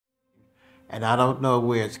and I don't know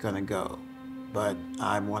where it's going to go. But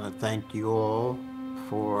I want to thank you all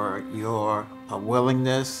for your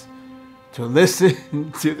willingness to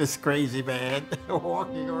listen to this crazy man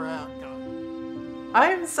walking around.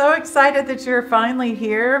 I am so excited that you're finally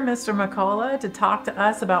here, Mr. McCullough, to talk to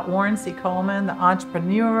us about Warren C. Coleman, the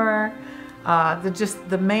entrepreneur,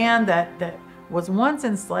 the man that was once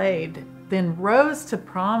enslaved, then rose to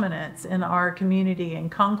prominence in our community in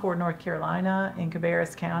Concord, North Carolina, in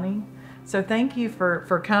Cabarrus County. So thank you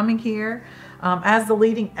for coming here. As the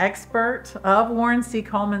leading expert of Warren C.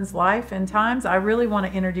 Coleman's life and times, I really want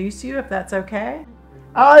to introduce you, if that's okay.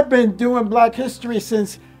 I've been doing Black history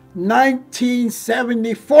since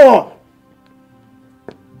 1974.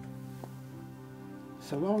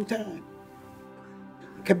 It's a long time.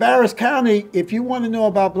 Cabarrus County, if you want to know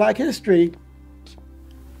about Black history,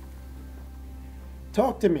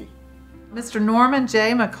 talk to me. Mr. Norman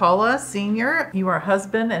J. McCullough, Sr., you are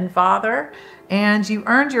husband and father, and you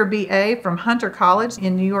earned your BA from Hunter College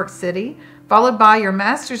in New York City, followed by your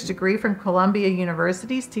master's degree from Columbia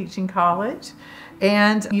University's Teaching College.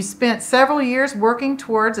 And you spent several years working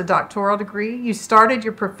towards a doctoral degree. You started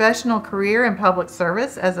your professional career in public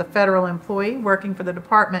service as a federal employee working for the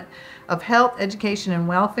Department of Health, Education, and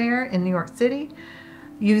Welfare in New York City.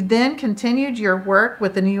 You then continued your work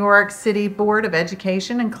with the New York City Board of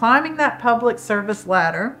Education, and climbing that public service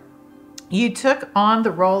ladder, you took on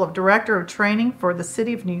the role of Director of Training for the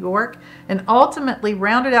City of New York and ultimately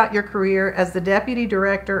rounded out your career as the Deputy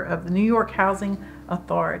Director of the New York Housing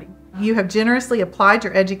Authority. You have generously applied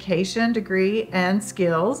your education, degree, and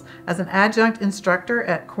skills as an adjunct instructor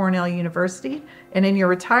at Cornell University, and in your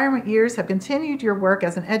retirement years have continued your work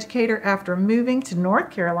as an educator after moving to North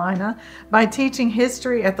Carolina by teaching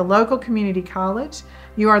history at the local community college.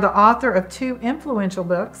 You are the author of 2 influential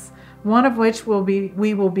books, one of which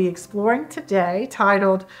we will be exploring today,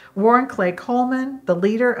 titled Warren Clay Coleman, the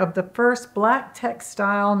leader of the first Black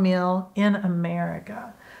textile mill in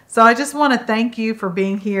America. So I just want to thank you for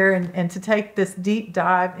being here and to take this deep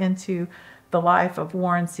dive into the life of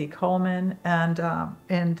Warren C. Coleman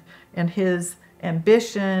and his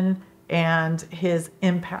ambition and his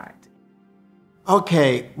impact.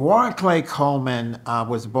 Okay, Warren Clay Coleman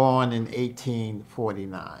was born in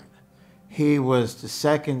 1849. He was the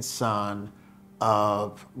second son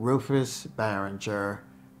of Rufus Barringer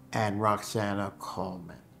and Roxana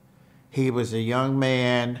Coleman. He was a young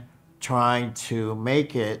man trying to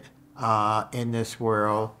make it in this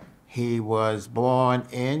world. He was born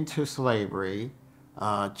into slavery,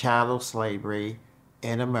 chattel slavery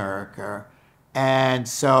in America. And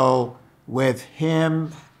so with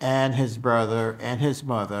him and his brother and his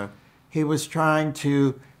mother, he was trying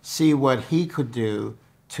to see what he could do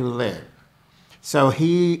to live. So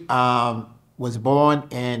he was born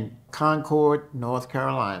in Concord, North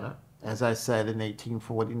Carolina, as I said, in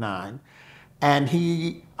 1849. And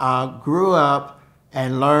he grew up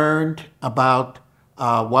and learned about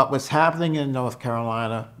what was happening in North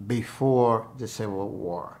Carolina before the Civil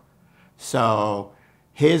War. So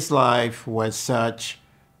his life was such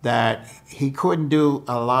that he couldn't do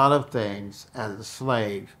a lot of things as a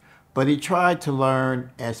slave, but he tried to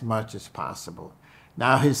learn as much as possible.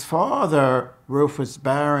 Now, his father, Rufus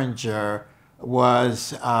Barringer,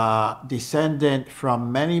 was descendant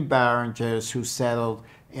from many Barringers who settled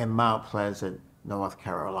in Mount Pleasant, North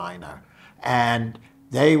Carolina. And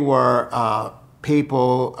they were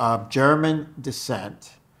people of German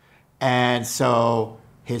descent. And so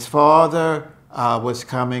his father was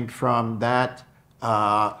coming from that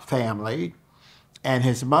family. And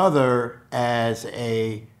his mother, as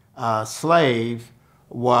a slave,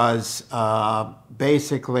 was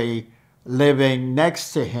basically living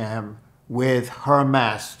next to him with her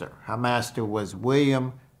master. Her master was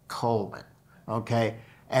William Coleman, okay?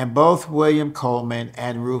 And both William Coleman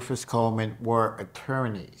and Rufus Coleman were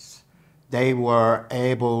attorneys. They were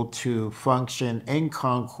able to function in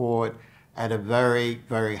Concord at a very,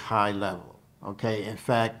 very high level, okay? In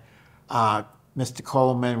fact, Mr.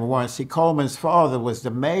 Coleman, Warren C. Coleman's father, was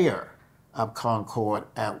the mayor of Concord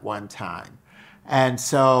at one time. And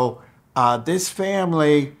so this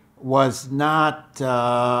family was not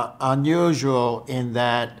unusual in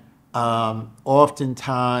that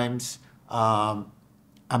oftentimes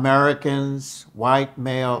Americans, white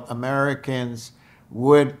male Americans,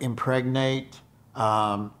 would impregnate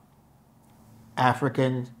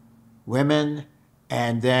African women,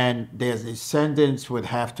 and then their descendants would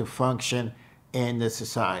have to function in the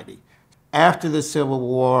society. After the Civil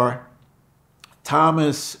War,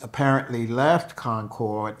 Thomas apparently left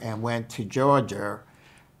Concord and went to Georgia,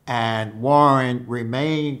 and Warren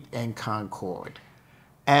remained in Concord.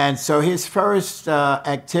 And so his first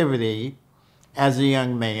activity as a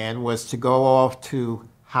young man was to go off to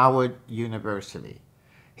Howard University.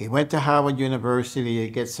 He went to Howard University to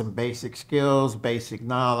get some basic skills, basic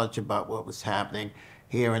knowledge about what was happening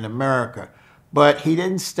here in America. But he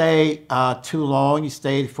didn't stay too long. He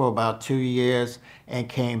stayed for about 2 years and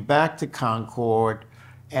came back to Concord,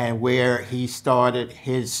 and where he started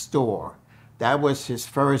his store. That was his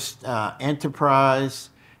first enterprise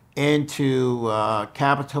into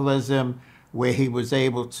capitalism, where he was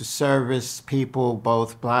able to service people,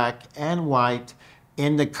 both black and white,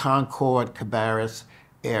 in the Concord, Cabarrus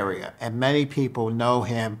area. And many people know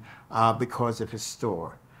him because of his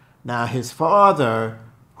store. Now, his father,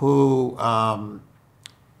 who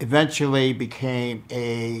eventually became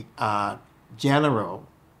a general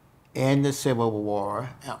in the Civil War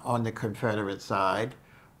on the Confederate side,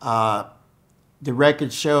 the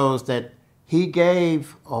record shows that he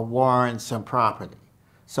gave Warren some property.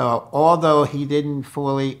 So although he didn't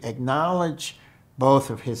fully acknowledge both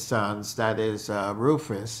of his sons, that is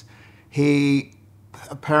Rufus, he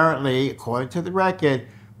apparently, according to the record,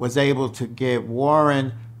 was able to give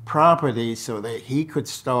Warren property so that he could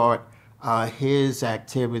start his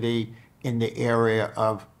activity in the area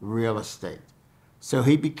of real estate. So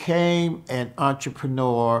he became an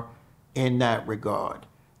entrepreneur in that regard.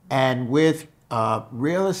 And with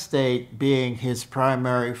real estate being his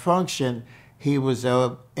primary function, he was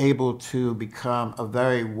able to become a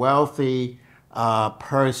very wealthy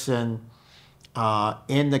person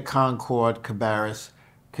in the Concord, Cabarrus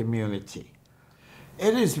community.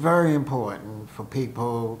 It is very important for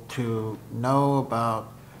people to know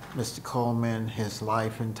about Mr. Coleman, his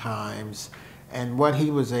life and times, and what he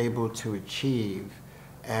was able to achieve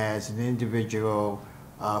as an individual,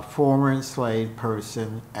 former enslaved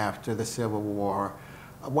person after the Civil War,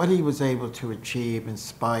 what he was able to achieve in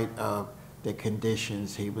spite of the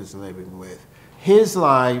conditions he was living with. His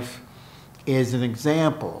life is an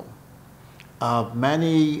example of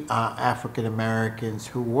many African Americans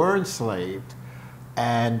who were enslaved,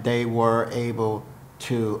 and they were able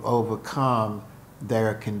to overcome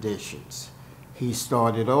their conditions. He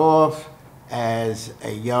started off as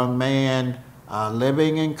a young man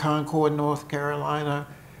living in Concord, North Carolina,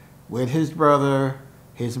 with his brother,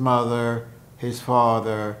 his mother, his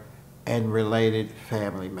father, and related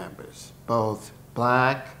family members, both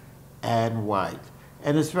black and white.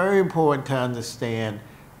 And it's very important to understand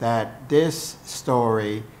that this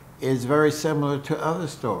story is very similar to other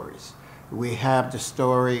stories. We have the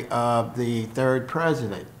story of the third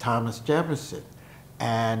president, Thomas Jefferson,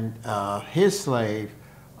 and his slave,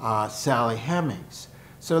 Sally Hemings.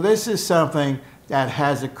 So this is something that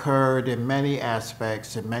has occurred in many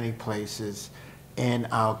aspects in many places in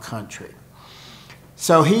our country.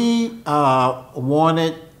 So he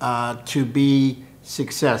wanted to be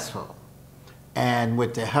successful. And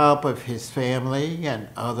with the help of his family and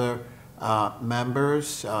other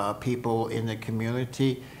members, people in the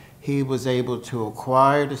community, he was able to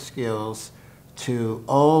acquire the skills to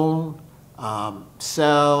own,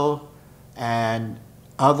 sell, and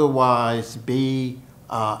otherwise be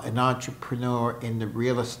an entrepreneur in the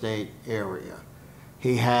real estate area.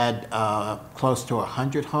 He had close to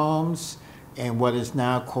 100 homes in what is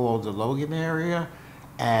now called the Logan area,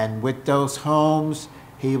 and with those homes,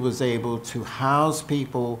 he was able to house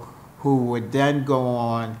people who would then go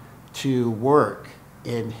on to work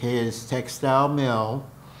in his textile mill,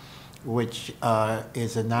 which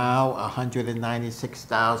is now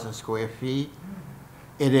 196,000 square feet.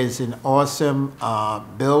 It is an awesome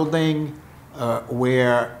building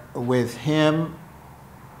where with him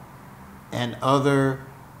and other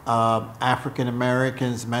African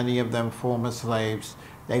Americans, many of them former slaves,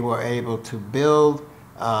 they were able to build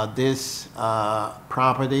this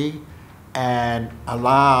property and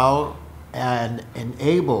allow and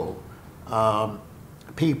enable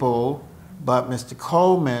people. But Mr.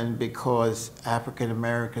 Coleman, because African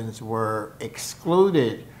Americans were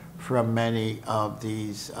excluded from many of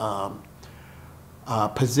these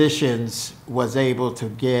positions, was able to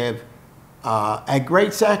give a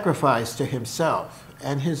great sacrifice to himself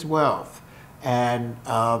and his wealth and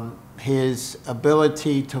his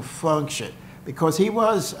ability to function, because he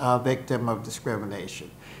was a victim of discrimination.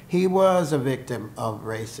 He was a victim of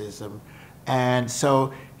racism. And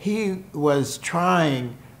so he was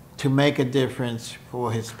trying to make a difference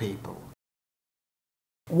for his people.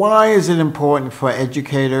 Why is it important for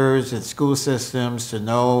educators and school systems to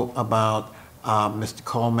know about Mr.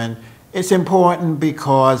 Coleman? It's important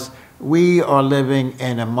because we are living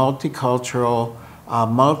in a multicultural,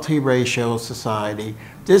 multiracial society.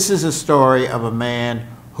 This is a story of a man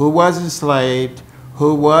who was enslaved,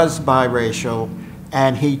 who was biracial,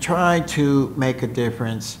 and he tried to make a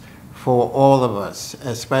difference for all of us,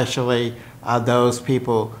 especially those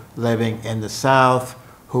people living in the South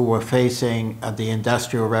who were facing the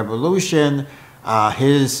Industrial Revolution.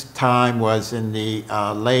 His time was in the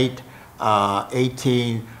late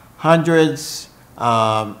 1800s,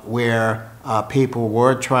 where people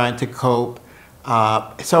were trying to cope.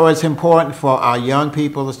 So it's important for our young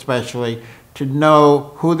people especially to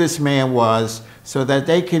know who this man was so that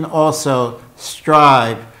they can also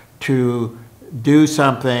strive to do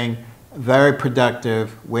something very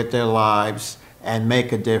productive with their lives and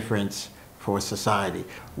make a difference for society.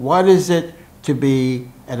 What is it to be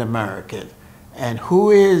an American? And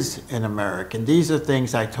who is an American? These are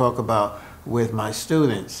things I talk about with my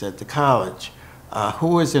students at the college.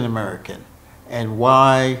 Who is an American? And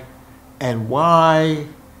why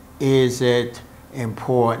is it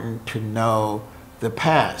important to know the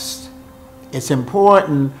past? It's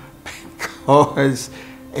important because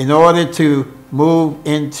in order to move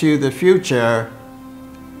into the future,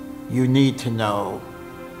 you need to know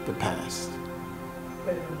the past.